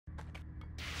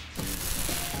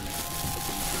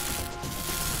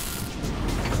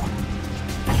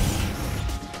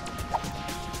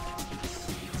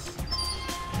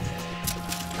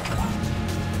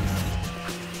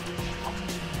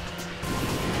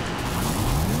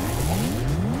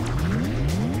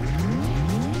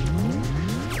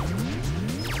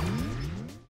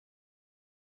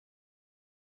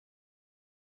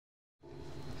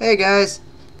Hey guys,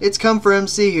 it's Come for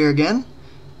MC here again.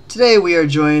 Today we are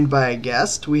joined by a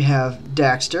guest. We have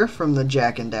Daxter from the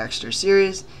Jak and Daxter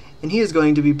series, and he is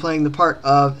going to be playing the part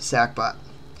of Sackbot.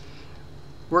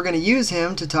 We're going to use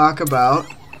him to talk about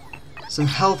some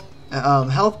health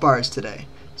bars today.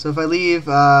 So if I leave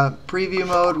preview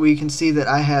mode, we can see that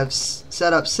I have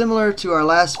set up similar to our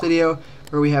last video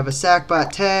where we have a Sackbot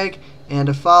tag and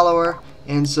a follower.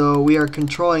 And so we are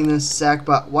controlling this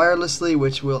Sackbot wirelessly,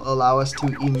 which will allow us to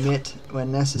emit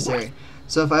when necessary.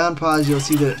 So if I unpause, you'll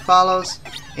see that it follows,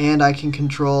 and I can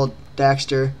control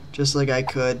Daxter just like I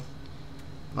could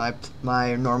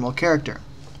my normal character.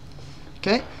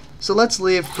 Okay, so let's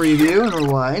leave preview and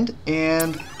rewind,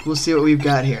 and we'll see what we've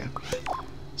got here.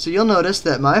 So you'll notice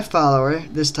that my follower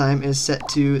this time is set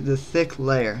to the thick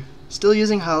layer. Still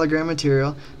using hologram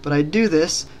material, but I do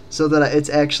this so that it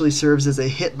actually serves as a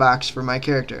hitbox for my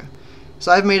character.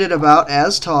 So I've made it about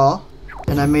as tall,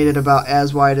 and I made it about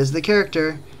as wide as the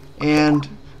character, and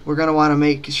we're going to want to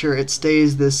make sure it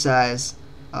stays this size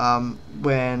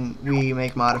when we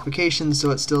make modifications,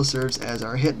 so it still serves as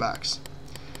our hitbox.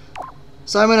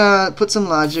 So I'm going to put some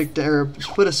logic, or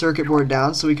put a circuit board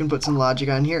down so we can put some logic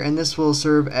on here, and this will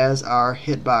serve as our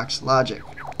hitbox logic.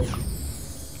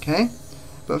 Okay,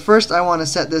 but first I want to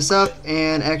set this up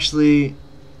and actually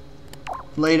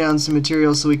lay down some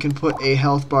material so we can put a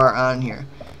health bar on here.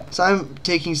 So I'm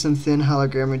taking some thin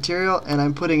hologram material and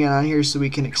I'm putting it on here so we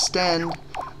can extend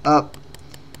up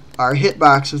our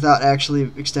hitbox without actually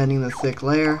extending the thick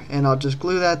layer, and I'll just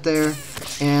glue that there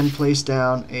and place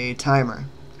down a timer.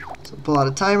 So pull out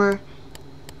a timer,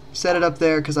 set it up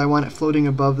there because I want it floating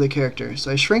above the character.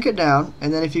 So I shrink it down,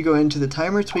 and then if you go into the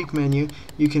timer tweak menu,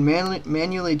 you can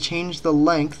manually change the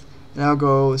length, and I'll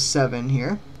go 7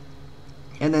 here,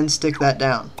 and then stick that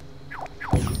down.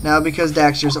 Now because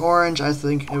Daxter's orange, I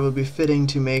think it will be fitting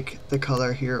to make the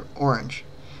color here orange.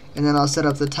 And then I'll set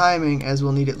up the timing as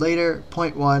we'll need it later,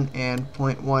 0.1 and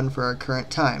 0.1 for our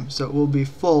current time. So it will be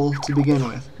full to begin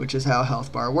with, which is how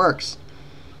health bar works.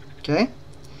 Okay?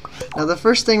 Now the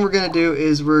first thing we're going to do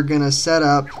is we're going to set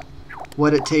up we're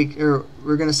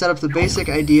going to set up the basic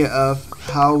idea of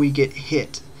how we get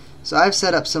hit. So I've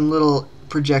set up some little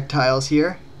projectiles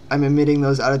here. I'm emitting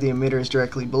those out of the emitters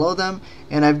directly below them,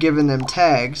 and I've given them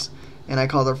tags, and I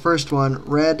call the first one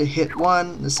red hit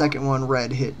 1, the second one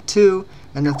red hit 2,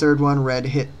 and the third one red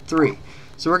hit 3.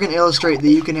 So we're going to illustrate that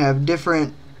you can have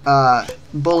different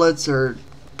bullets or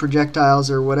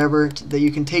projectiles or whatever that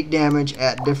you can take damage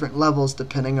at different levels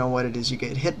depending on what it is you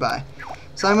get hit by.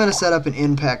 So I'm going to set up an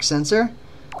impact sensor,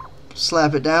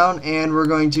 slap it down, and we're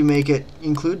going to make it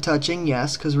include touching,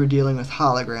 yes, because we're dealing with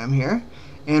hologram here.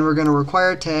 And we're going to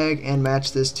require tag and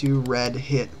match this to red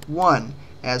hit 1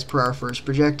 as per our first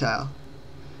projectile.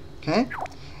 Okay?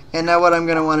 And now what I'm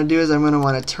going to want to do is I'm going to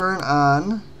want to turn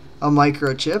on a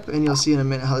microchip, and you'll see in a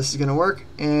minute how this is going to work.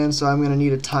 And so I'm going to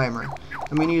need a timer.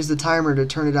 I'm going to use the timer to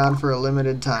turn it on for a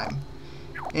limited time.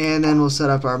 And then we'll set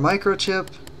up our microchip,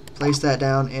 place that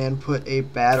down, and put a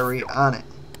battery on it.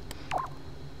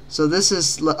 So this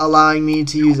is allowing me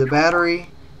to use a battery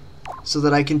so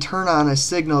that I can turn on a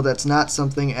signal that's not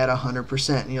something at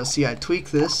 100%. And you'll see I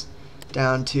tweak this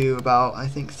down to about, I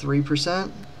think,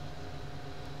 3%.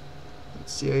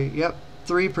 Let's see, yep,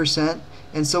 3%.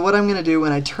 And so what I'm going to do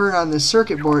when I turn on this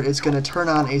circuit board, it's going to turn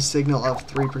on a signal of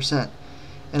 3%.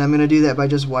 And I'm going to do that by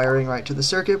just wiring right to the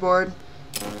circuit board,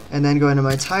 and then go into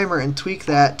my timer and tweak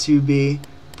that to be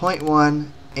 0.1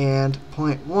 and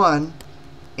 0.1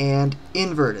 and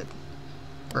inverted,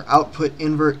 or output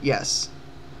invert yes.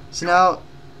 So now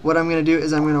what I'm going to do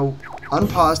is I'm going to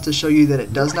unpause to show you that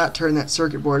it does not turn that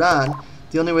circuit board on.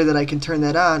 The only way that I can turn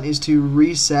that on is to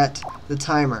reset the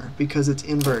timer because it's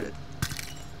inverted.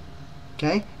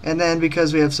 Okay, and then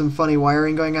because we have some funny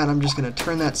wiring going on, I'm just going to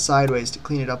turn that sideways to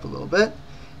clean it up a little bit,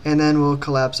 and then we'll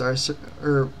collapse our,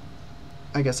 or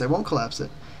I guess I won't collapse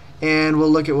it, and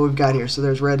we'll look at what we've got here. So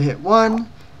there's red hit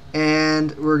 1,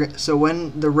 and so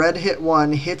when the red hit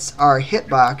 1 hits our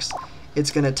hitbox, it's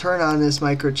going to turn on this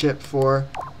microchip for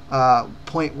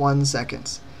 0.1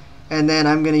 seconds. And then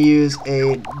I'm going to use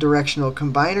a directional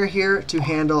combiner here to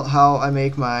handle how I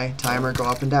make my timer go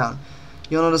up and down.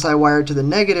 You'll notice I wired to the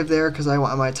negative there because I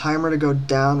want my timer to go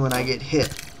down when I get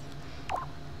hit.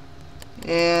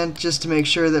 And just to make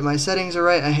sure that my settings are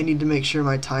right, I need to make sure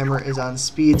my timer is on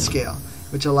speed scale,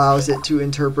 which allows it to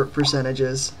interpret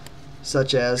percentages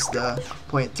such as the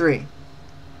 0.3.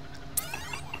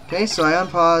 Okay, so I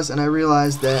unpause and I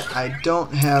realize that I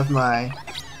don't have my,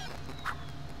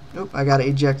 I gotta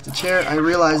eject the chair. I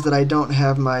realize that I don't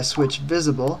have my switch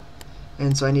visible,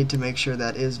 and so I need to make sure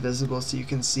that is visible so you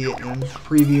can see it in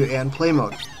preview and play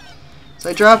mode. So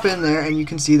I drop in there, and you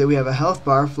can see that we have a health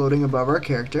bar floating above our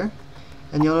character.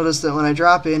 And you'll notice that when I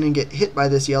drop in and get hit by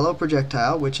this yellow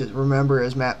projectile, which is, remember,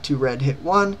 is mapped to red hit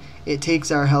 1, it takes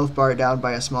our health bar down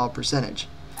by a small percentage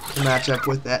to match up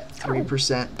with that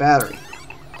 3% battery.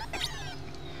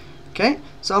 Okay,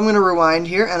 so I'm going to rewind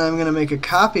here, and I'm going to make a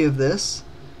copy of this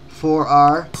for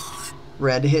our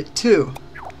red hit 2.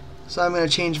 So I'm going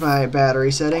to change my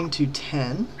battery setting to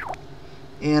 10,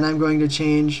 and I'm going to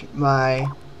change my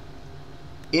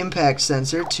impact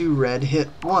sensor to red hit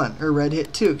 1, or red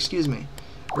hit 2, excuse me.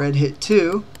 Red hit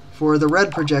 2 for the red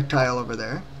projectile over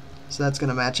there. So that's going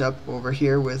to match up over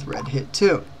here with red hit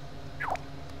 2.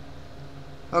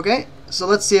 Okay, so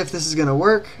let's see if this is going to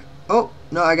work. Oh,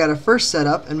 no, I got to first set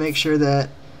up and make sure that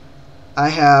I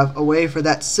have a way for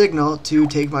that signal to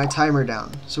take my timer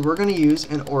down. So we're going to use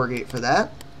an OR gate for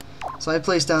that. So I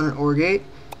place down an OR gate,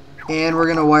 and we're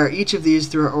going to wire each of these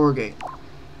through our OR gate.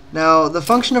 Now, the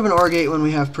function of an OR gate when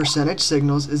we have percentage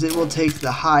signals is it will take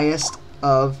the highest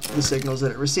of the signals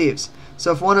that it receives.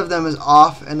 So if one of them is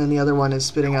off and then the other one is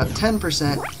spitting out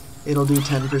 10%, it'll do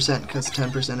 10% because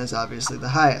 10% is obviously the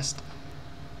highest.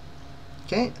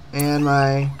 Okay, and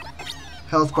my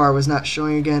health bar was not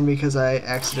showing again because I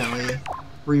accidentally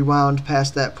rewound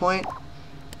past that point.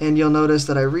 And you'll notice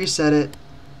that I reset it,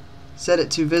 set it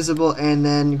to visible, and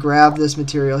then grab this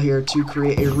material here to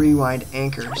create a rewind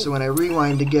anchor. So when I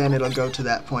rewind again, it'll go to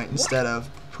that point instead of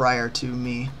prior to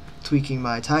me tweaking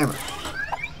my timer.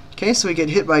 Okay, so we get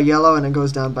hit by yellow and it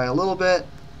goes down by a little bit.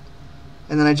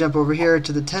 And then I jump over here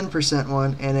to the 10%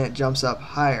 one and it jumps up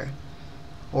higher.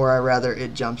 Or rather,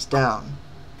 it jumps down.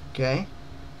 Okay?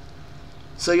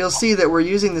 So you'll see that we're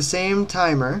using the same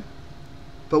timer,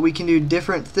 but we can do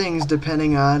different things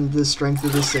depending on the strength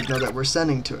of the signal that we're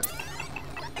sending to it.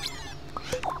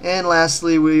 And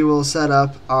lastly, we will set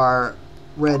up our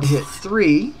red hit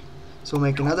 3. So we'll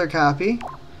make another copy.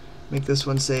 Make this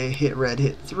one say hit red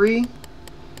hit 3.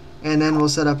 And then we'll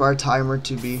set up our timer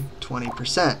to be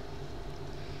 20%.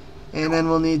 And then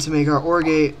we'll need to make our OR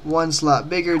gate one slot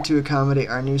bigger to accommodate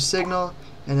our new signal.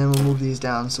 And then we'll move these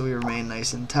down so we remain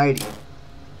nice and tidy.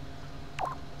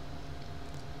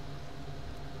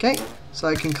 Okay, so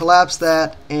I can collapse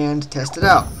that and test it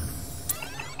out.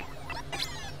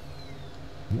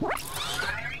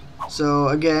 So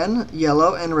again,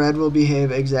 yellow and red will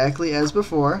behave exactly as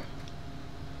before.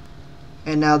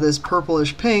 And now this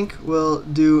purplish pink will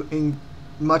do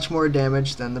much more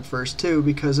damage than the first two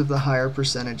because of the higher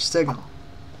percentage signal.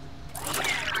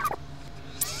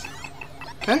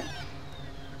 Okay,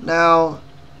 now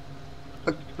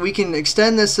we can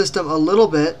extend this system a little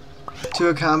bit to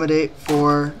accommodate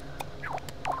for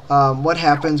what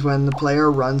happens when the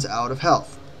player runs out of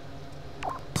health.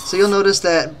 So you'll notice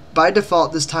that by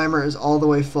default this timer is all the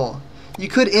way full. You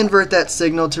could invert that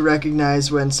signal to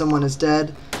recognize when someone is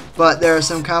dead, but there are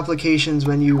some complications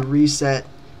when you reset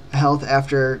health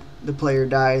after the player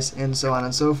dies and so on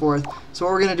and so forth. So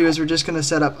what we're going to do is we're just going to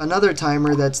set up another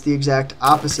timer that's the exact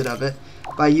opposite of it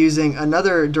by using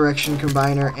another direction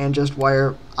combiner and just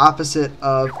wire opposite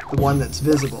of the one that's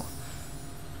visible.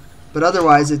 But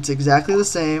otherwise it's exactly the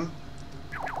same,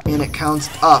 and it counts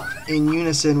up in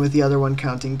unison with the other one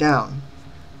counting down.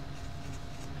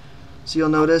 So you'll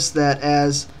notice that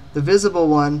as the visible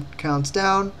one counts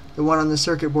down, the one on the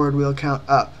circuit board will count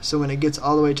up. So when it gets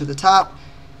all the way to the top,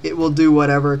 it will do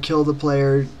whatever, kill the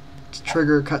player,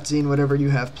 trigger, cutscene, whatever you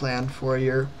have planned for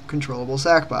your controllable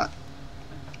Sackbot.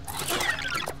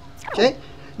 Okay,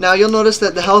 now you'll notice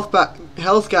that the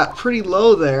health got pretty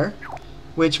low there,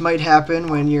 which might happen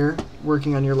when you're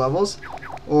working on your levels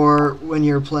or when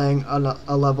you're playing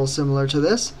a level similar to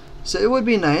this. So it would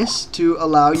be nice to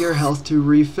allow your health to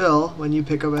refill when you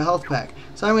pick up a health pack.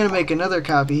 So I'm going to make another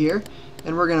copy here,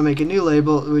 and we're going to make a new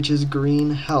label which is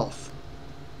green health.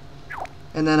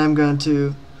 And then I'm going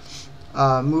to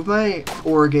move my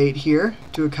OR gate here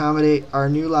to accommodate our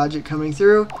new logic coming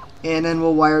through, and then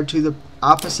we'll wire to the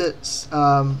opposite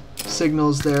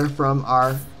signals there from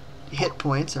our hit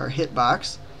points, our hit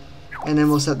box. And then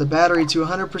we'll set the battery to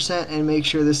 100% and make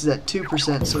sure this is at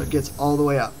 2% so it gets all the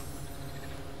way up.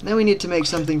 And then we need to make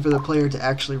something for the player to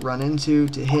actually run into,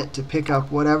 to hit, to pick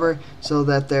up, whatever, so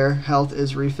that their health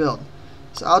is refilled.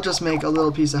 So I'll just make a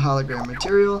little piece of hologram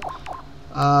material,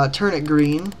 turn it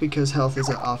green because health is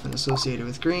often associated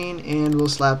with green, and we'll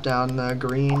slap down the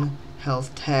green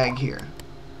health tag here.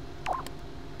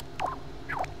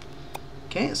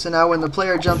 Okay, so now when the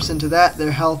player jumps into that,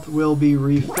 their health will be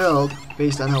refilled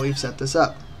based on how we've set this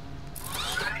up.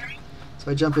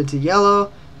 So I jump into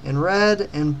yellow and red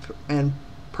and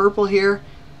purple here.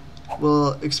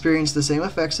 We'll experience the same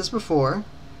effects as before.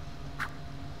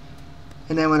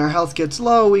 And then when our health gets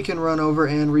low, we can run over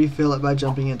and refill it by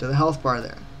jumping into the health bar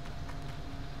there.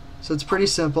 So it's pretty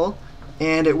simple,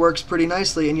 and it works pretty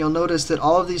nicely, and you'll notice that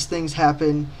all of these things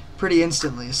happen pretty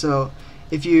instantly. So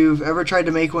if you've ever tried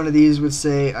to make one of these with,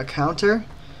 say, a counter,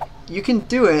 you can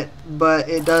do it, but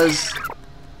it does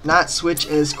not switch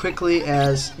as quickly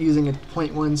as using a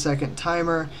 0.1 second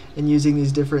timer and using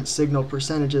these different signal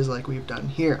percentages like we've done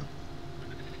here.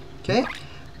 Okay,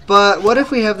 but what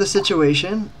if we have the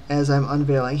situation, as I'm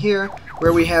unveiling here,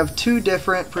 where we have two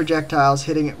different projectiles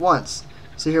hitting at once?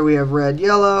 So here we have red,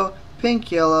 yellow,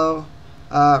 pink, yellow,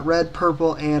 red,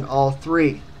 purple, and all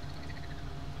three.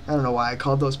 I don't know why I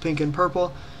called those pink and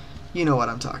purple. You know what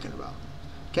I'm talking about.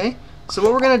 Okay, so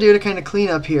what we're going to do to kind of clean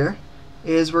up here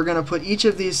is we're going to put each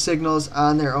of these signals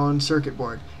on their own circuit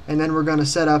board, and then we're going to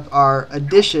set up our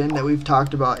addition that we've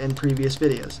talked about in previous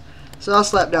videos. So I'll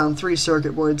slap down 3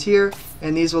 circuit boards here,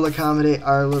 and these will accommodate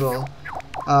our little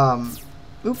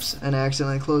oops, and I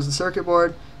accidentally closed the circuit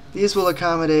board. These will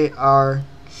accommodate our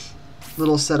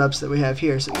little setups that we have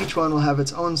here. So each one will have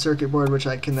its own circuit board, which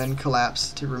I can then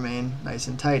collapse to remain nice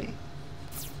and tidy.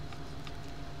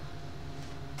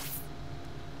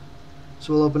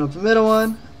 So we'll open up the middle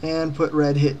one and put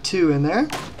red hit 2 in there.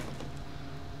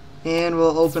 And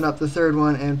we'll open up the third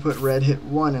one and put red hit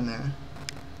 1 in there.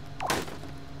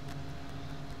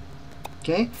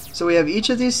 Okay, so we have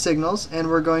each of these signals, and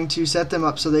we're going to set them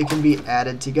up so they can be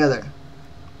added together.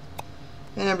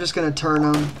 And I'm just going to turn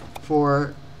them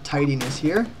for tidiness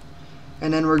here.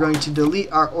 And then we're going to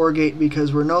delete our OR gate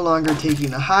because we're no longer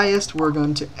taking the highest, we're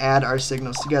going to add our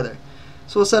signals together.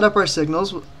 So we'll set up our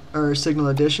signals, our signal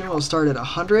addition. We'll start at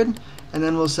 100, and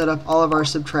then we'll set up all of our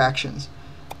subtractions.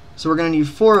 So we're going to need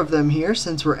 4 of them here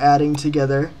since we're adding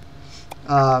together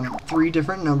 3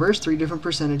 different numbers, 3 different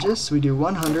percentages. So we do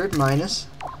 100 minus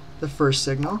the first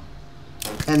signal,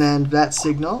 and then that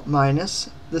signal minus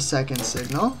the second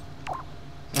signal,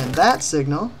 and that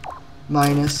signal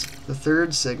minus the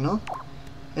third signal,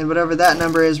 and whatever that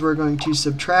number is, we're going to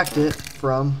subtract it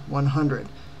from 100.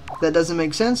 If that doesn't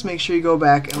make sense, make sure you go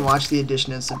back and watch the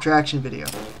addition and subtraction video,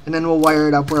 and then we'll wire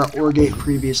it up where our OR gate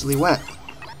previously went.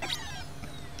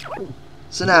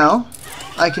 So now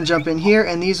I can jump in here,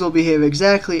 and these will behave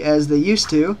exactly as they used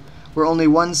to, where only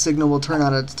one signal will turn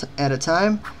on at a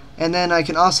time. And then I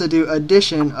can also do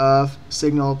addition of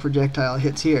signal projectile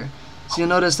hits here. So you'll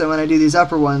notice that when I do these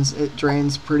upper ones, it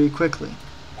drains pretty quickly.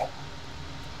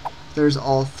 There's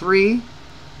all 3,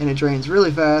 and it drains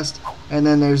really fast. And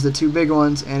then there's the 2 big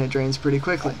ones, and it drains pretty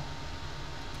quickly.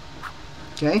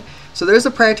 Okay, so there's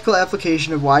a practical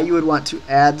application of why you would want to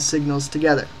add signals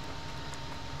together.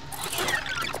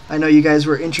 I know you guys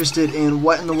were interested in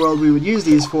what in the world we would use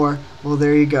these for. Well,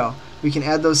 there you go. We can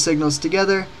add those signals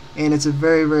together, and it's a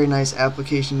very, very nice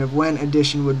application of when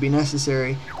addition would be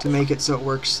necessary to make it so it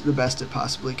works the best it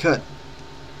possibly could.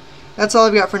 That's all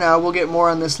I've got for now. We'll get more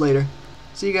on this later.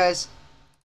 See you guys.